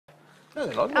No,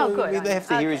 they're not. Oh, good. They have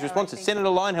to hear his Okay, responses. right, Senator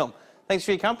Leyonhjelm, thanks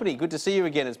for your company. Good to see you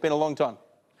again. It's been a long time.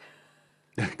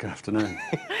 Good afternoon.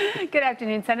 Good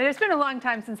afternoon, Senator. It's been a long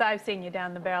time since I've seen you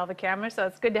down the barrel of the camera, so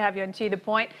it's good to have you on To The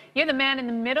Point. You're the man in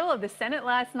the middle of the Senate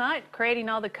last night, creating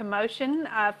all the commotion.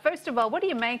 First of all, what do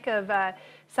you make of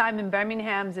Simon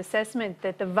Birmingham's assessment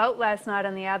that the vote last night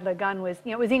on the Adler gun was,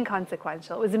 it was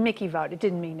inconsequential? It was a Mickey vote. It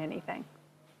didn't mean anything.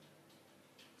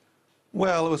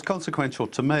 Well, it was consequential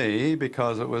to me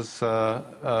because it was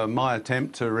my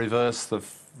attempt to reverse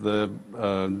the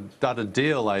dudded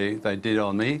deal they did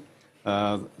on me.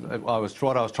 What I was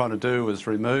trying to do was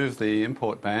remove the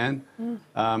import ban,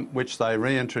 which they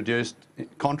reintroduced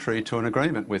contrary to an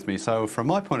agreement with me. So from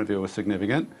my point of view, it was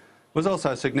significant. It was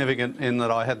also significant in that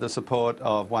I had the support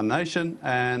of One Nation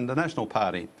and the National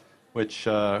Party, which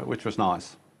was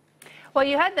nice. Well,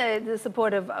 you had the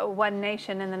support of One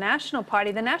Nation and the National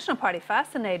Party. The National Party,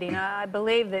 fascinating. I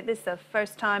believe that this is the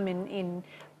first time in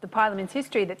the Parliament's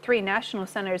history that 3 national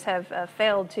senators have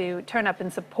failed to turn up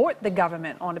and support the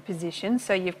government on a position.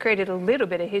 So you've created a little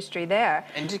bit of history there.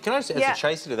 And can I, as a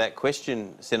chaser to that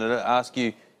question, Senator, ask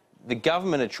you, the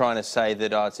government are trying to say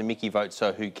that it's a Mickey vote,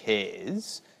 so who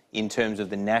cares, in terms of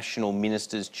the national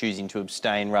ministers choosing to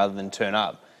abstain rather than turn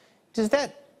up. Does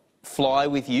that fly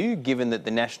with you, given that the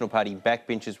National Party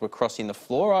backbenchers were crossing the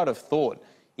floor? I'd have thought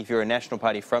if you're a National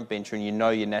Party frontbencher and you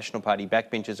know your National Party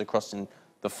backbenchers are crossing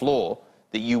the floor,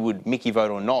 that you would, Mickey vote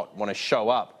or not, want to show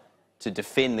up to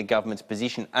defend the government's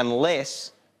position,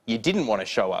 unless you didn't want to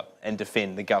show up and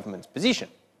defend the government's position.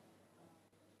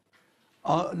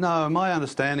 No, my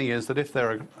understanding is that if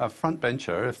they're a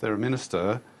frontbencher, if they're a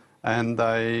minister, and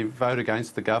they vote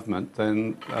against the government,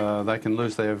 then they can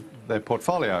lose their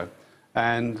portfolio.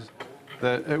 And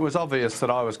it was obvious that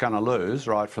I was going to lose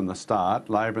right from the start.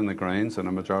 Labor and the Greens and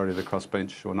a majority of the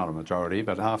crossbench, well, not a majority,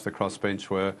 but half the crossbench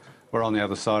were on the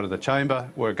other side of the chamber,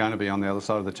 were going to be on the other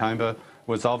side of the chamber. It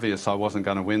was obvious I wasn't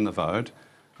going to win the vote.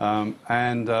 So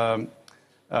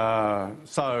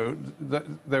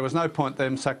there was no point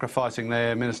them sacrificing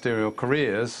their ministerial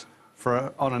careers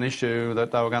on an issue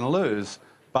that they were going to lose.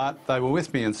 But they were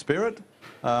with me in spirit.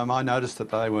 I noticed that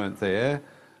they weren't there.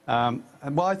 And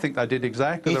well, I think they did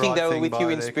exactly the right thing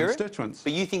by their constituents.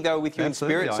 But you think they were with you in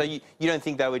spirit? So you don't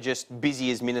think they were just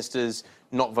busy as ministers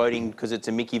not voting because it's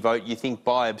a Mickey vote? You think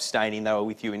by abstaining they were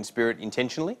with you in spirit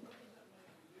intentionally?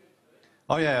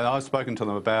 Oh yeah, I've spoken to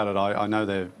them about it. I know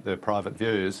their private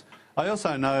views. I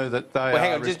also know that they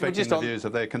are respecting the views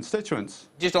of their constituents.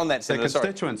 Just on that, Senator, their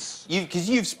constituents. Because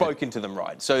you've spoken to them,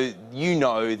 right? So you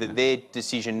know that their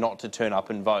decision not to turn up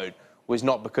and vote was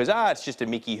not because, it's just a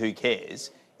Mickey, who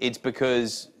cares? It's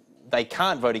because they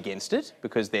can't vote against it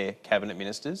because they're cabinet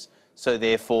ministers. So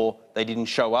therefore, they didn't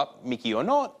show up, Mickey or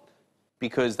not,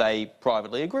 because they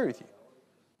privately agree with you.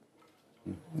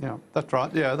 Yeah, that's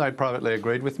right. Yeah, they privately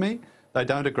agreed with me. They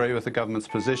don't agree with the government's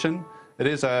position. It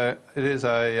is a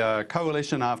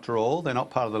coalition after all. They're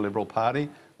not part of the Liberal Party.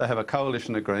 They have a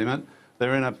coalition agreement.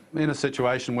 They're in a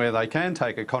situation where they can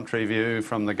take a contrary view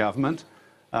from the government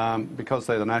because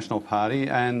they're the National Party,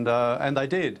 and they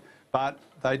did. But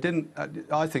they didn't.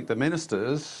 I think the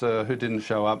ministers who didn't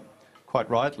show up, quite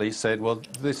rightly said, well,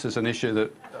 this is an issue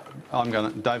that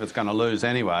David's going to lose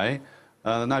anyway.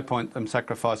 No point them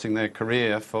sacrificing their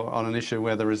career on an issue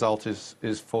where the result is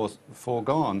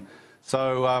foregone.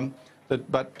 So,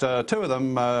 but 2 of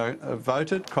them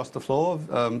voted, crossed the floor,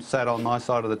 sat on my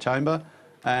side of the chamber,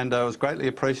 and was greatly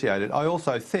appreciated. I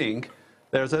also think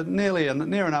there's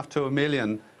near enough to 1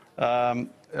 million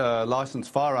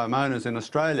licensed firearm owners in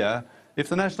Australia. If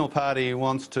the National Party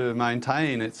wants to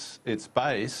maintain its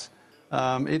base,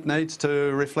 it needs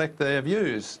to reflect their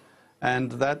views.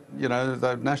 And that,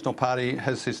 the National Party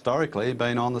has historically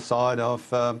been on the side of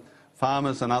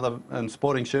farmers and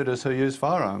sporting shooters who use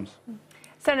firearms.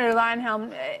 Senator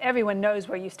Leyonhjelm, everyone knows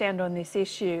where you stand on this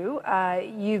issue.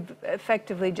 You've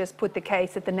effectively just put the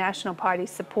case that the National Party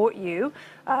support you,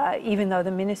 even though the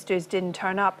ministers didn't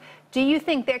turn up. Do you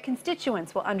think their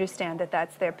constituents will understand that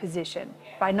that's their position?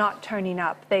 By not turning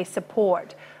up, they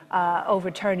support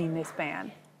overturning this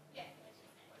ban?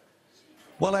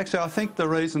 Well, actually, I think the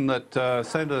reason that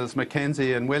Senators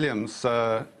McKenzie and Williams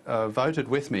voted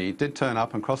with me, did turn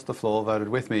up and cross the floor, voted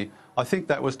with me, I think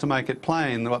that was to make it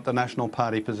plain what the National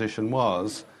Party position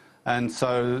was. And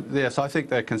so, yes, I think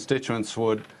their constituents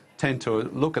would tend to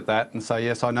look at that and say,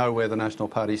 yes, I know where the National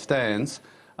Party stands.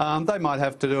 They might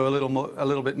have to do a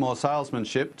little bit more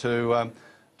salesmanship to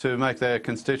make their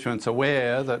constituents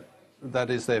aware that that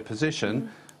is their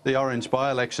position. The Orange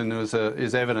by-election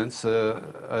is evidence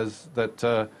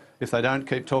that if they don't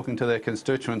keep talking to their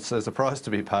constituents, there's a price to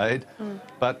be paid.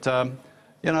 But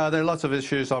You know, there are lots of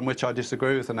issues on which I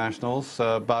disagree with the Nationals,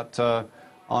 but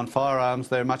on firearms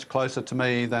they're much closer to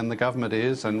me than the government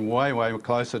is, and way, way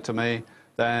closer to me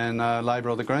than Labor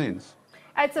or the Greens.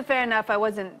 That's fair enough. I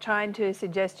wasn't trying to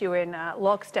suggest you were in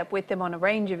lockstep with them on a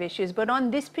range of issues, but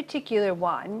on this particular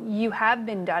one, you have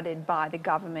been dudded by the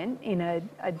government in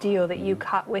a deal that you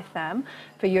cut with them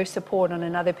for your support on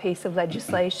another piece of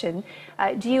legislation.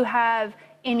 Do you have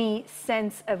any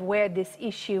sense of where this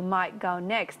issue might go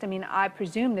next? I mean, I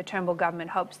presume the Turnbull government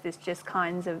hopes this just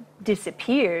kind of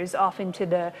disappears off into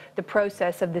the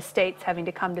process of the states having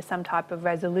to come to some type of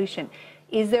resolution.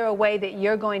 Is there a way that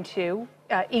you're going to,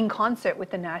 in concert with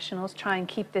the Nationals, try and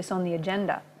keep this on the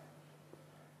agenda?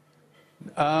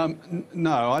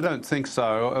 No, I don't think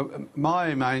so.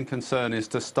 My main concern is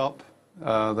to stop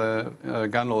the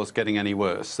gun laws getting any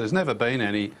worse. There's never been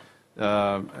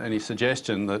any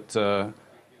suggestion that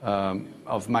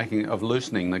of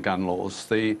loosening the gun laws.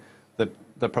 The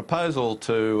proposal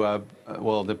to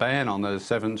the ban on the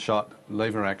 7-shot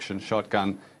lever action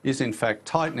shotgun is in fact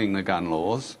tightening the gun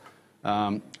laws.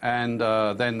 And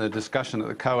then the discussion at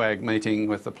the COAG meeting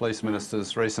with the police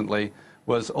ministers recently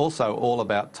was also all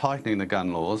about tightening the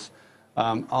gun laws.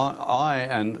 I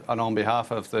and on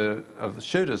behalf of the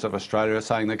shooters of Australia are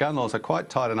saying the gun laws are quite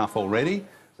tight enough already.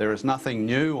 There is nothing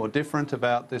new or different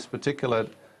about this particular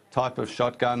type of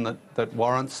shotgun that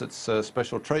warrants its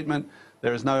special treatment.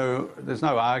 There's no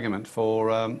argument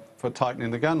for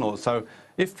tightening the gun laws. So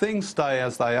if things stay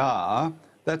as they are,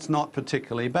 that's not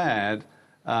particularly bad.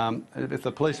 If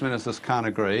the police ministers can't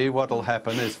agree, what will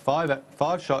happen is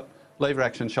 5-shot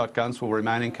lever-action shotguns will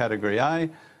remain in Category A.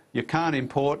 You can't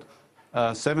import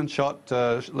 7-shot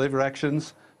lever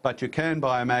actions, but you can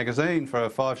buy a magazine for a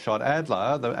 5-shot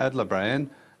Adler, the Adler brand,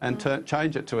 and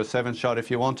change it to a 7-shot if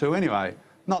you want to anyway.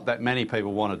 Not that many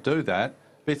people want to do that,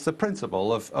 but it's the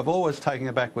principle of always taking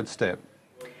a backward step.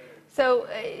 So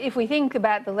if we think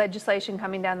about the legislation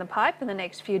coming down the pipe in the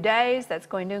next few days, that's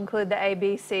going to include the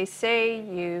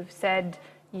ABCC. You've said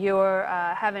you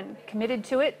haven't committed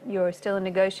to it. You're still in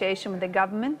negotiation with the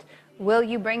government. Will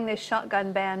you bring this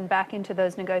shotgun ban back into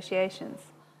those negotiations?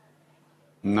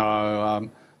 No.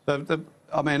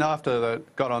 I mean, after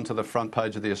it got onto the front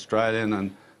page of The Australian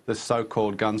and this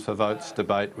so-called Guns for Votes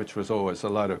debate, which was always a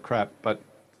load of crap, but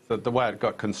the way it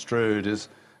got construed is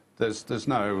there's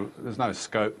no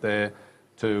scope there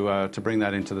to bring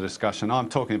that into the discussion. I'm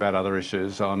talking about other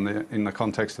issues in the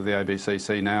context of the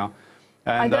ABCC now.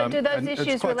 And, do those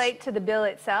issues relate to the bill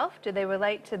itself? Do they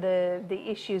relate to the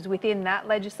issues within that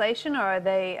legislation, or are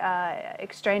they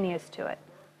extraneous to it?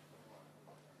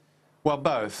 Well,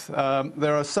 both.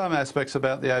 There are some aspects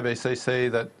about the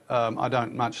ABCC that I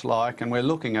don't much like, and we're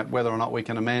looking at whether or not we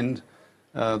can amend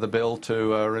the bill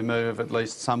to remove at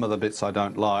least some of the bits I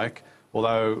don't like.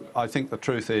 Although I think the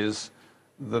truth is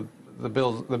the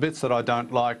bits that I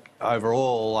don't like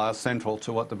overall are central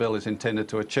to what the bill is intended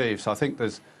to achieve. So I think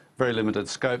there's very limited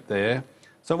scope there.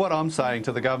 So what I'm saying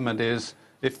to the government is,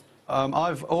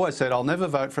 I've always said I'll never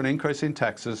vote for an increase in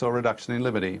taxes or reduction in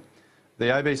liberty. The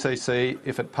ABCC,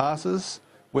 if it passes,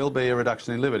 will be a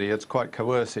reduction in liberty. It's quite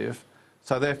coercive.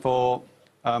 So therefore,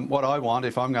 what I want,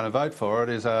 if I'm going to vote for it,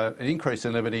 is an increase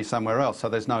in liberty somewhere else, so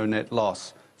there's no net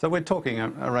loss. So we're talking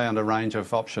around a range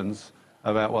of options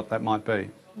about what that might be.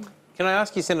 Can I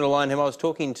ask you, Senator Leyonhjelm, I was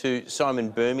talking to Simon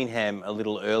Birmingham a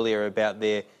little earlier about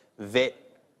their vet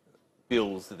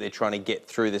bills that they're trying to get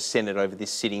through the Senate over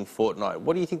this sitting fortnight.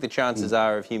 What do you think the chances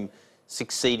are of him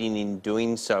succeeding in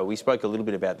doing so? We spoke a little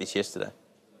bit about this yesterday.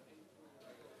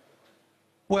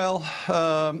 Well,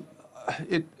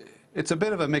 it's a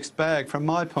bit of a mixed bag from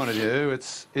my point of view.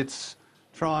 It's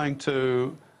trying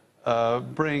to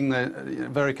bring the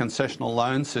very concessional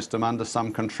loan system under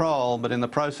some control, but in the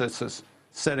process it's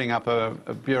setting up a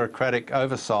bureaucratic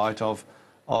oversight of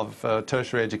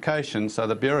tertiary education, so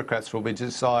the bureaucrats will be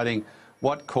deciding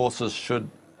what courses should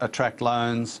attract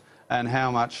loans and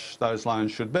how much those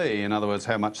loans should be. In other words,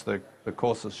 how much the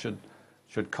courses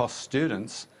should cost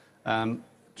students.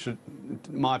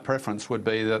 My preference would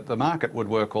be that the market would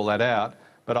work all that out,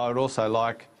 but I would also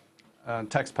like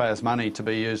taxpayers' money to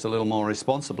be used a little more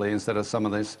responsibly instead of some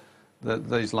of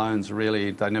these loans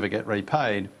really, they never get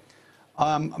repaid.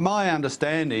 My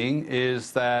understanding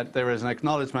is that there is an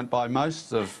acknowledgement by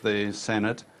most of the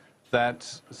Senate that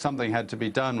something had to be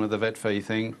done with the vet fee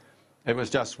thing. It was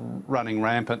just running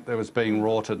rampant, it was being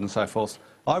rorted and so forth.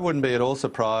 I wouldn't be at all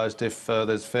surprised if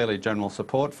there's fairly general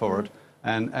support for it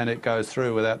and it goes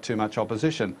through without too much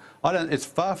opposition. It's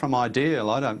far from ideal.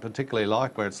 I don't particularly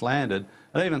like where it's landed.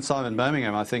 And even Simon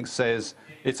Birmingham, I think, says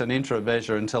it's an interim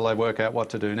measure until they work out what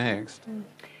to do next.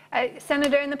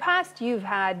 Senator, in the past you've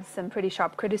had some pretty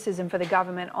sharp criticism for the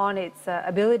government on its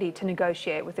ability to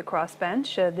negotiate with the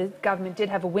crossbench. The government did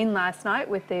have a win last night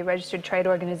with the Registered Trade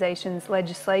Organisations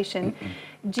legislation.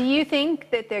 Do you think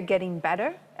that they're getting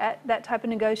better at that type of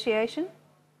negotiation?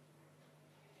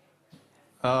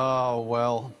 Oh,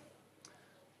 well,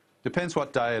 depends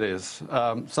what day it is.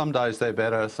 Some days they're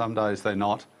better, some days they're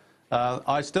not.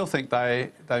 I still think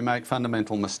they make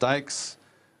fundamental mistakes.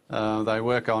 They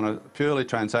work on a purely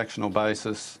transactional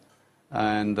basis,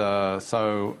 and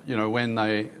so when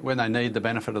they need the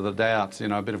benefit of the doubt,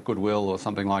 a bit of goodwill or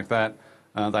something like that,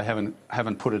 they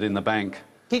haven't put it in the bank.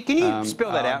 Can you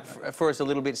spell that out for us a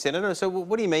little bit, Senator? So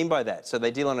what do you mean by that? So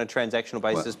they deal on a transactional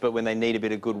basis, but when they need a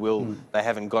bit of goodwill, they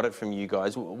haven't got it from you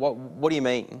guys. What do you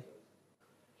mean?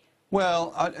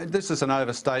 Well, this is an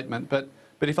overstatement, but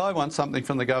if I want something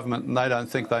from the government and they don't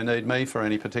think they need me for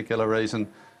any particular reason,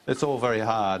 it's all very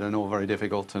hard and all very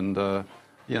difficult, and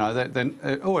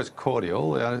they're always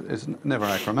cordial. It's never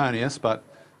acrimonious, but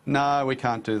no, we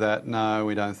can't do that. No,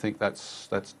 we don't think that's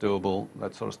doable.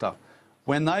 That sort of stuff.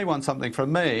 When they want something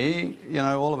from me,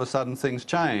 all of a sudden things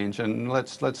change, and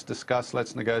let's discuss,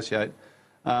 let's negotiate.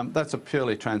 That's a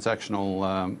purely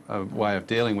transactional way of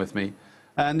dealing with me,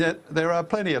 and yet there are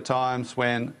plenty of times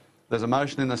when there's a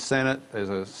motion in the Senate, there's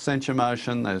a censure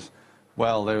motion, there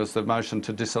was the motion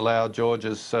to disallow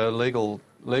George's legal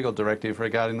directive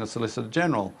regarding the Solicitor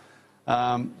General.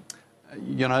 They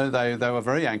were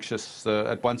very anxious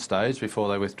at one stage before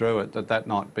they withdrew it that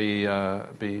not be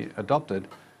adopted.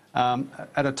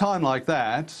 At a time like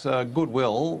that,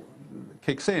 goodwill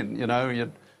kicks in.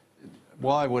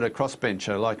 Why would a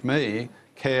crossbencher like me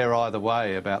care either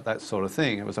way about that sort of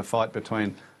thing? It was a fight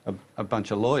between a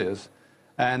bunch of lawyers,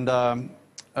 and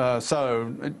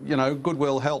so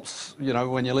goodwill helps.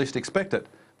 When you least expect it.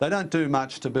 They don't do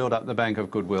much to build up the bank of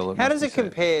goodwill. How does it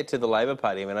compare to the Labor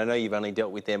Party? I mean, I know you've only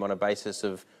dealt with them on a basis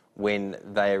of when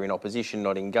they are in opposition,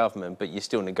 not in government, but you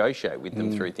still negotiate with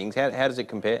them through things. How does it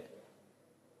compare?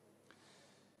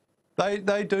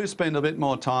 They do spend a bit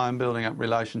more time building up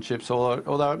relationships,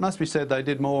 although it must be said they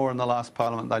did more in the last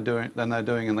parliament than they're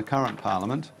doing in the current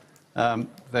parliament.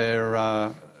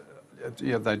 They're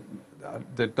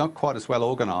not quite as well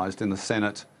organised in the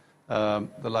Senate, the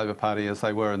Labor Party, as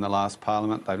they were in the last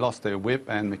parliament. They lost their whip,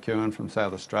 Anne McEwen from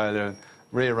South Australia,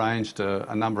 rearranged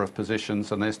a number of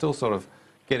positions, and they're still sort of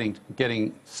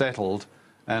getting settled.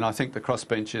 And I think the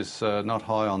crossbench is not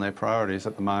high on their priorities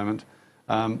at the moment.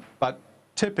 But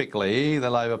typically, the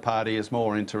Labor Party is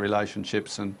more into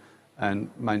relationships and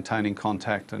maintaining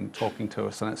contact and talking to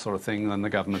us and that sort of thing than the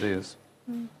government is.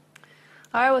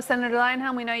 All right, well, Senator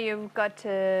Leyonhjelm, we know you've got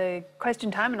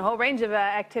question time and a whole range of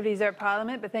activities there at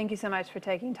Parliament, but thank you so much for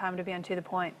taking time to be on To The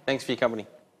Point. Thanks for your company.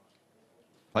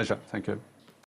 Pleasure. Thank you.